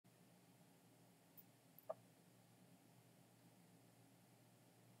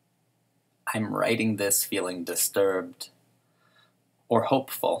I'm writing this feeling disturbed or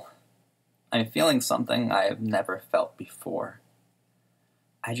hopeful. I'm feeling something I have never felt before.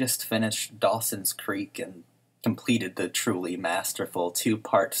 I just finished Dawson's Creek and completed the truly masterful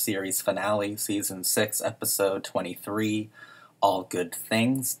two-part series finale, Season 6, Episode 23, All Good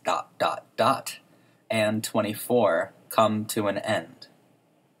Things, ... and 24, Come to an End.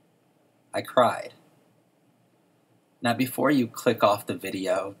 I cried. Now before you click off the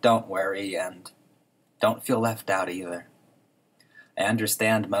video, don't worry and don't feel left out either. I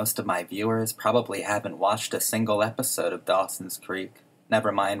understand most of my viewers probably haven't watched a single episode of Dawson's Creek,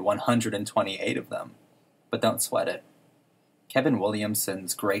 never mind 128 of them, but don't sweat it. Kevin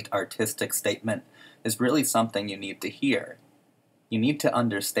Williamson's great artistic statement is really something you need to hear. You need to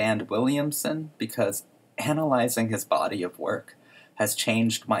understand Williamson because analyzing his body of work has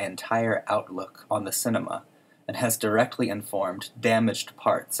changed my entire outlook on the cinema and has directly informed damaged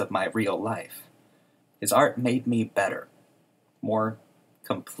parts of my real life. His art made me better, more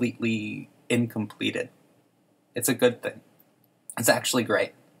completely incompleted. It's a good thing. It's actually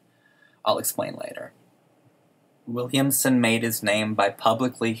great. I'll explain later. Williamson made his name by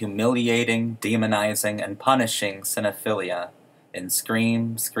publicly humiliating, demonizing, and punishing cinephilia in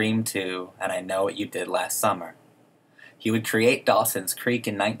Scream, Scream 2, and I Know What You Did Last Summer. He would create Dawson's Creek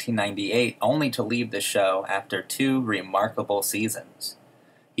in 1998, only to leave the show after 2 remarkable seasons.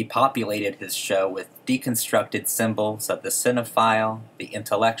 He populated his show with deconstructed symbols of the cinephile, the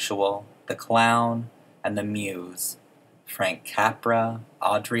intellectual, the clown, and the muse. Frank Capra,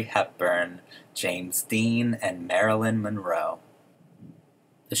 Audrey Hepburn, James Dean, and Marilyn Monroe.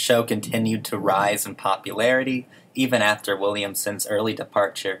 The show continued to rise in popularity even after Williamson's early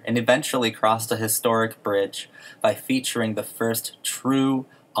departure, and eventually crossed a historic bridge by featuring the first true,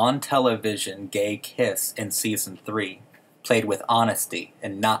 on-television gay kiss in Season 3, played with honesty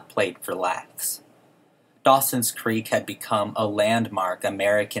and not played for laughs. Dawson's Creek had become a landmark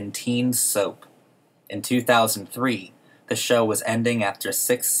American teen soap. In 2003, the show was ending after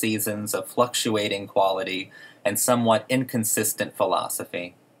 6 seasons of fluctuating quality and somewhat inconsistent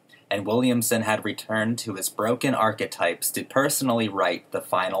philosophy, and Williamson had returned to his broken archetypes to personally write the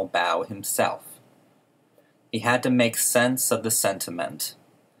final bow himself. He had to make sense of the sentiment.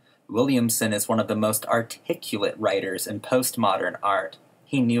 Williamson is one of the most articulate writers in postmodern art.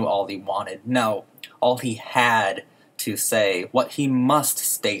 He knew all he wanted. No, all he had to say, what he must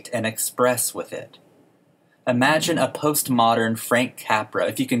state and express with it. Imagine a postmodern Frank Capra,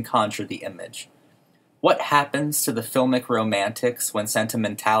 if you can conjure the image. What happens to the filmic romantics when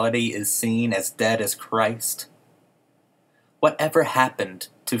sentimentality is seen as dead as Christ? Whatever happened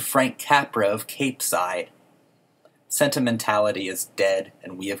to Frank Capra of Capeside? Sentimentality is dead,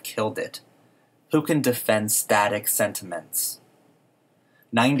 and we have killed it. Who can defend static sentiments?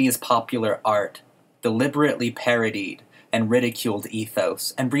 90s popular art deliberately parodied and ridiculed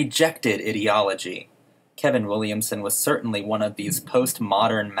ethos and rejected ideology. Kevin Williamson was certainly one of these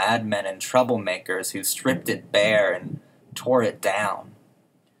postmodern madmen and troublemakers who stripped it bare and tore it down.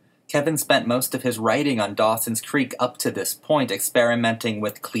 Kevin spent most of his writing on Dawson's Creek up to this point experimenting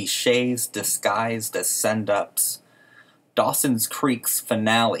with cliches disguised as send-ups. Dawson's Creek's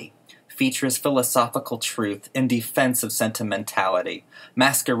finale features philosophical truth in defense of sentimentality,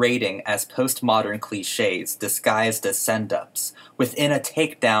 masquerading as postmodern cliches disguised as send-ups, within a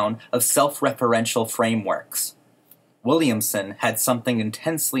takedown of self-referential frameworks. Williamson had something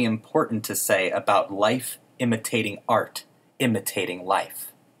intensely important to say about life imitating art, imitating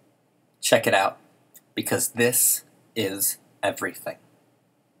life. Check it out, because this is everything.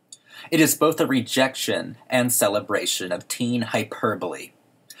 It is both a rejection and celebration of teen hyperbole.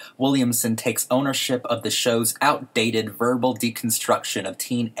 Williamson takes ownership of the show's outdated verbal deconstruction of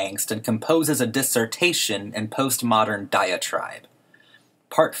teen angst and composes a dissertation in postmodern diatribe.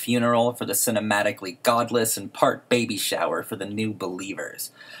 Part funeral for the cinematically godless and part baby shower for the new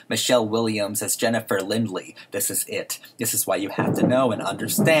believers. Michelle Williams as Jennifer Lindley. This is it. This is why you have to know and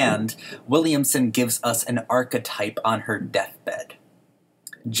understand. Williamson gives us an archetype on her deathbed.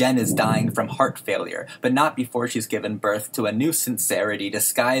 Jen is dying from heart failure, but not before she's given birth to a new sincerity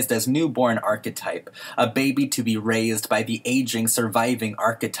disguised as newborn archetype, a baby to be raised by the aging, surviving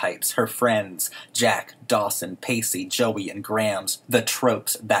archetypes, her friends, Jack, Dawson, Pacey, Joey, and Grams, the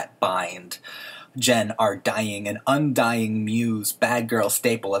tropes that bind. Jen, our dying and undying muse, bad girl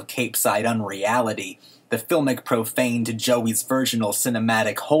staple of Capeside unreality, the filmic profane to Joey's virginal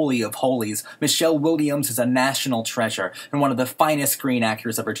cinematic holy of holies. Michelle Williams is a national treasure and one of the finest screen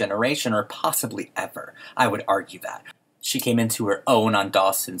actors of her generation, or possibly ever. I would argue that. She came into her own on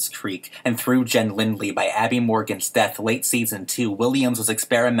Dawson's Creek, and through Jen Lindley by Abby Morgan's death late season 2, Williams was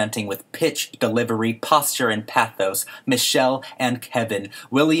experimenting with pitch, delivery, posture, and pathos. Michelle and Kevin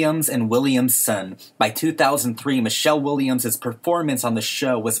Williams and Williamson. By 2003, Michelle Williams' performance on the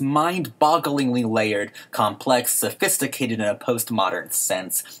show was mind-bogglingly layered, complex, sophisticated in a postmodern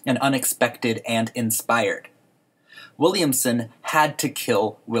sense, and unexpected and inspired. Williamson had to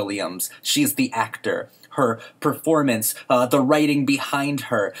kill Williams. She's the actor. Her performance, the writing behind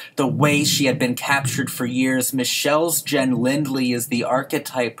her, the way she had been captured for years. Michelle's Jen Lindley is the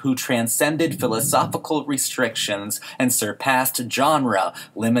archetype who transcended philosophical restrictions and surpassed genre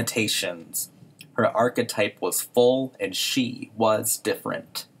limitations. Her archetype was full, and she was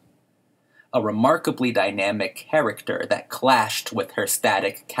different. A remarkably dynamic character that clashed with her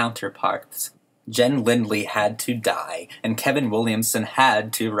static counterparts. Jen Lindley had to die, and Kevin Williamson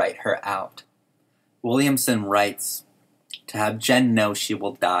had to write her out. Williamson writes, to have Jen know she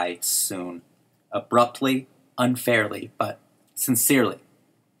will die soon. Abruptly, unfairly, but sincerely.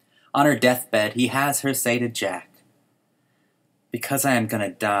 On her deathbed, he has her say to Jack, because I am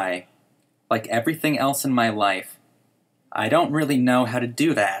gonna die, like everything else in my life, I don't really know how to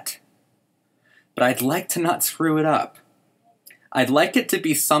do that. But I'd like to not screw it up. I'd like it to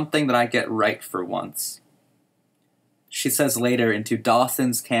be something that I get right for once. She says later into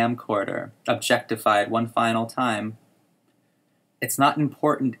Dawson's camcorder, objectified one final time, it's not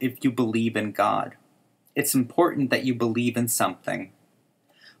important if you believe in God. It's important that you believe in something.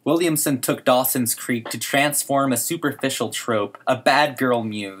 Williamson took Dawson's Creek to transform a superficial trope, a bad girl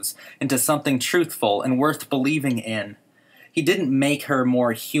muse, into something truthful and worth believing in. He didn't make her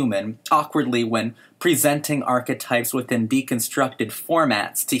more human, awkwardly when presenting archetypes within deconstructed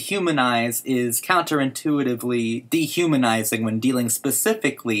formats. To humanize is counterintuitively dehumanizing when dealing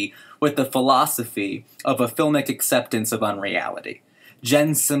specifically with the philosophy of a filmic acceptance of unreality.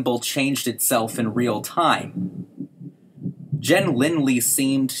 Jen's symbol changed itself in real time. Jen Lindley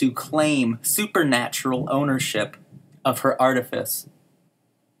seemed to claim supernatural ownership of her artifice.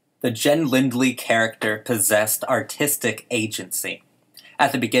 The Jen Lindley character possessed artistic agency.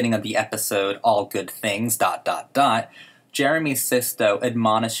 At the beginning of the episode, All Good Things, ... Jeremy Sisto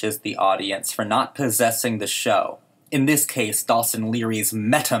admonishes the audience for not possessing the show. In this case, Dawson Leary's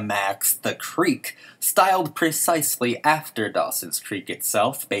Metamax, The Creek, styled precisely after Dawson's Creek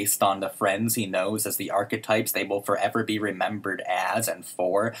itself, based on the friends he knows as the archetypes they will forever be remembered as and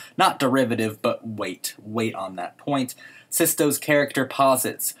for. Not derivative, but wait on that point. Sisto's character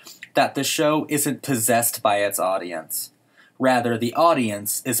posits that the show isn't possessed by its audience. Rather, the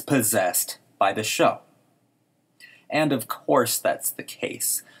audience is possessed by the show. And of course that's the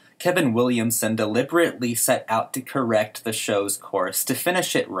case. Kevin Williamson deliberately set out to correct the show's course, to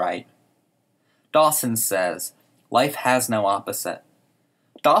finish it right. Dawson says, life has no opposite.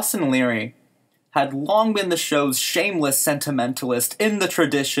 Dawson Leary had long been the show's shameless sentimentalist in the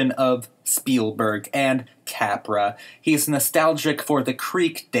tradition of Spielberg and Capra. He's nostalgic for the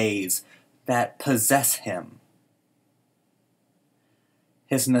Creek days that possess him.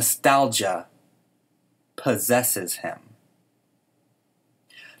 His nostalgia possesses him.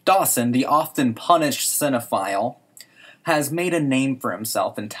 Dawson, the often punished cinephile, has made a name for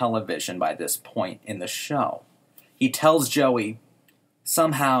himself in television by this point in the show. He tells Joey,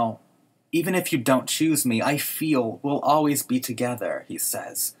 somehow, even if you don't choose me, I feel we'll always be together, he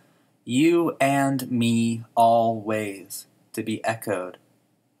says. You and me always, to be echoed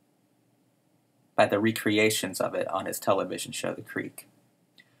by the recreations of it on his television show, The Creek.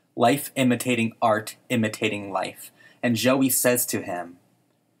 Life imitating art, imitating life. And Joey says to him,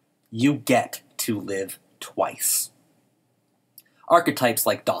 you get to live twice. Archetypes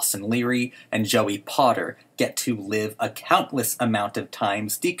like Dawson Leary and Joey Potter get to live a countless amount of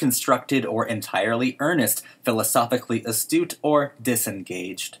times deconstructed or entirely earnest, philosophically astute or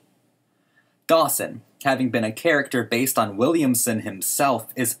disengaged. Dawson, having been a character based on Williamson himself,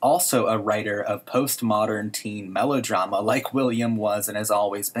 is also a writer of postmodern teen melodrama like William was and has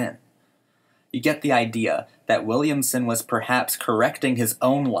always been. You get the idea that Williamson was perhaps correcting his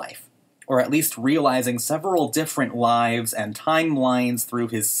own life, or at least realizing several different lives and timelines through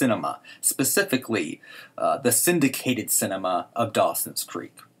his cinema, specifically the syndicated cinema of Dawson's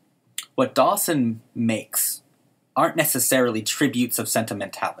Creek. What Dawson makes aren't necessarily tributes of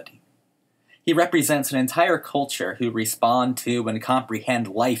sentimentality. He represents an entire culture who respond to and comprehend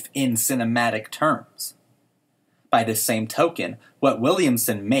life in cinematic terms. By this same token, what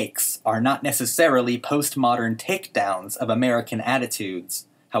Williamson makes are not necessarily postmodern takedowns of American attitudes,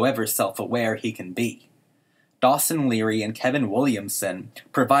 however self-aware he can be. Dawson Leary and Kevin Williamson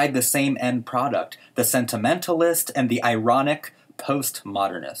provide the same end product, the sentimentalist and the ironic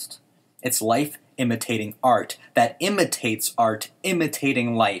postmodernist. It's life imitating art that imitates art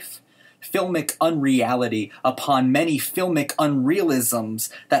imitating life. Filmic unreality upon many filmic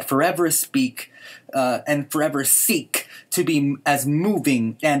unrealisms that forever speak and forever seek to be as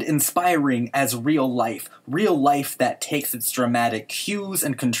moving and inspiring as real life that takes its dramatic cues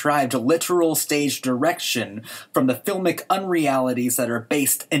and contrived literal stage direction from the filmic unrealities that are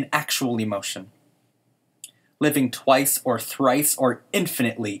based in actual emotion. Living twice or thrice or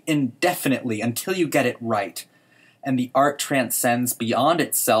infinitely, indefinitely, until you get it right. And the art transcends beyond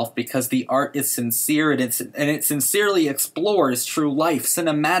itself because the art is sincere and it sincerely explores true life,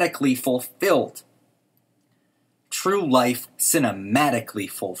 cinematically fulfilled. True life, cinematically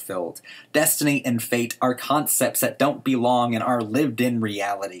fulfilled. Destiny and fate are concepts that don't belong in our lived-in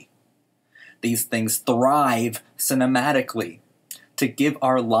reality. These things thrive cinematically. To give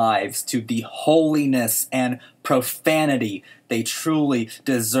our lives to the holiness and profanity they truly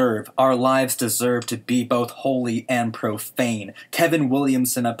deserve. Our lives deserve to be both holy and profane. Kevin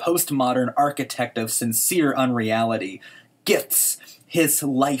Williamson, a postmodern architect of sincere unreality, gifts his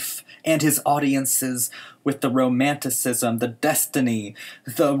life and his audiences with the romanticism, the destiny,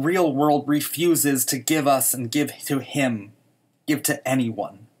 the real world refuses to give us and give to him, give to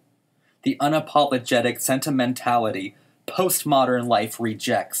anyone. The unapologetic sentimentality postmodern life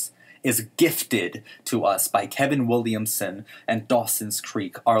rejects is gifted to us by Kevin Williamson and Dawson's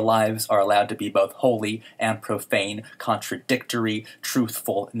Creek. Our lives are allowed to be both holy and profane, contradictory,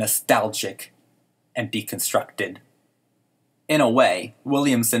 truthful, nostalgic, and deconstructed. In a way,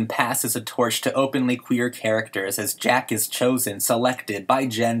 Williamson passes a torch to openly queer characters as Jack is selected by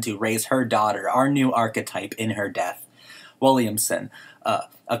Jen to raise her daughter, our new archetype, in her death. Williamson,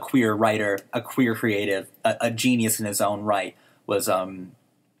 a queer writer, a queer creative, a genius in his own right, was a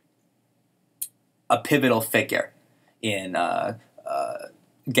pivotal figure in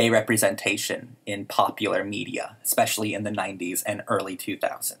gay representation in popular media, especially in the 90s and early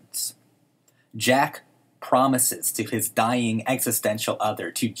 2000s. Jack promises to his dying existential other,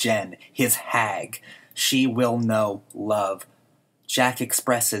 to Jen, his hag, she will know love. Jack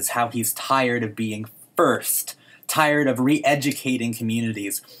expresses how he's tired of being first, tired of re-educating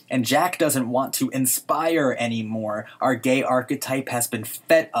communities, and Jack doesn't want to inspire anymore. Our gay archetype has been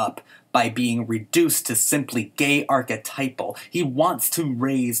fed up by being reduced to simply gay archetypal. He wants to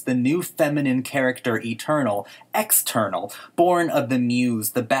raise the new feminine character eternal, external, born of the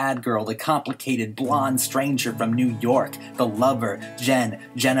muse, the bad girl, the complicated blonde stranger from New York, the lover, Jen,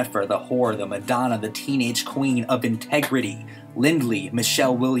 Jennifer, the whore, the Madonna, the teenage queen of integrity. Lindley,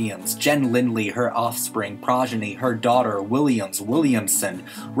 Michelle Williams, Jen Lindley, her offspring, progeny, her daughter, Williamson,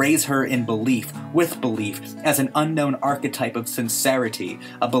 raise her in belief, with belief, as an unknown archetype of sincerity,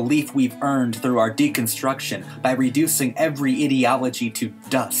 a belief we've earned through our deconstruction. By reducing every ideology to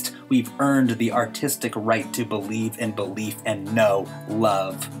dust, we've earned the artistic right to believe in belief and know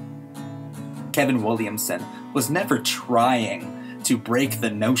love. Kevin Williamson was never trying to break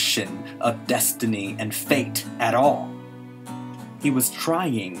the notion of destiny and fate at all. He was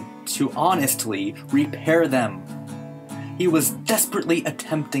trying to honestly repair them. He was desperately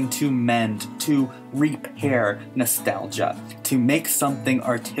attempting to mend, to repair nostalgia, to make something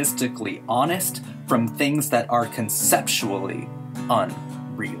artistically honest from things that are conceptually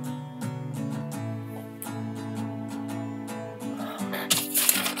unreal.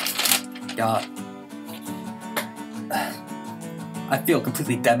 God. I feel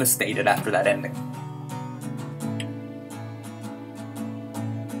completely devastated after that ending.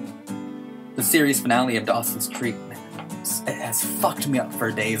 The series finale of Dawson's Creek, it has fucked me up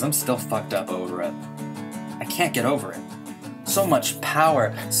for days. I'm still fucked up over it. I can't get over it. So much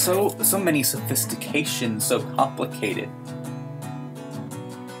power, so many sophistication, so complicated.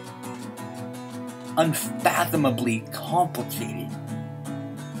 Unfathomably complicated.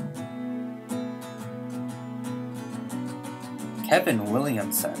 Kevin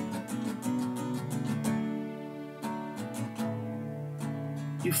Williamson.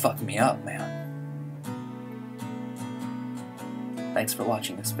 You fucked me up, man. Thanks for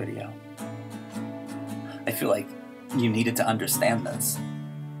watching this video. I feel like you needed to understand this.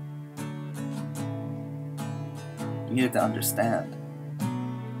 You needed to understand.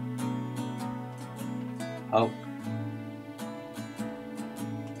 Hope.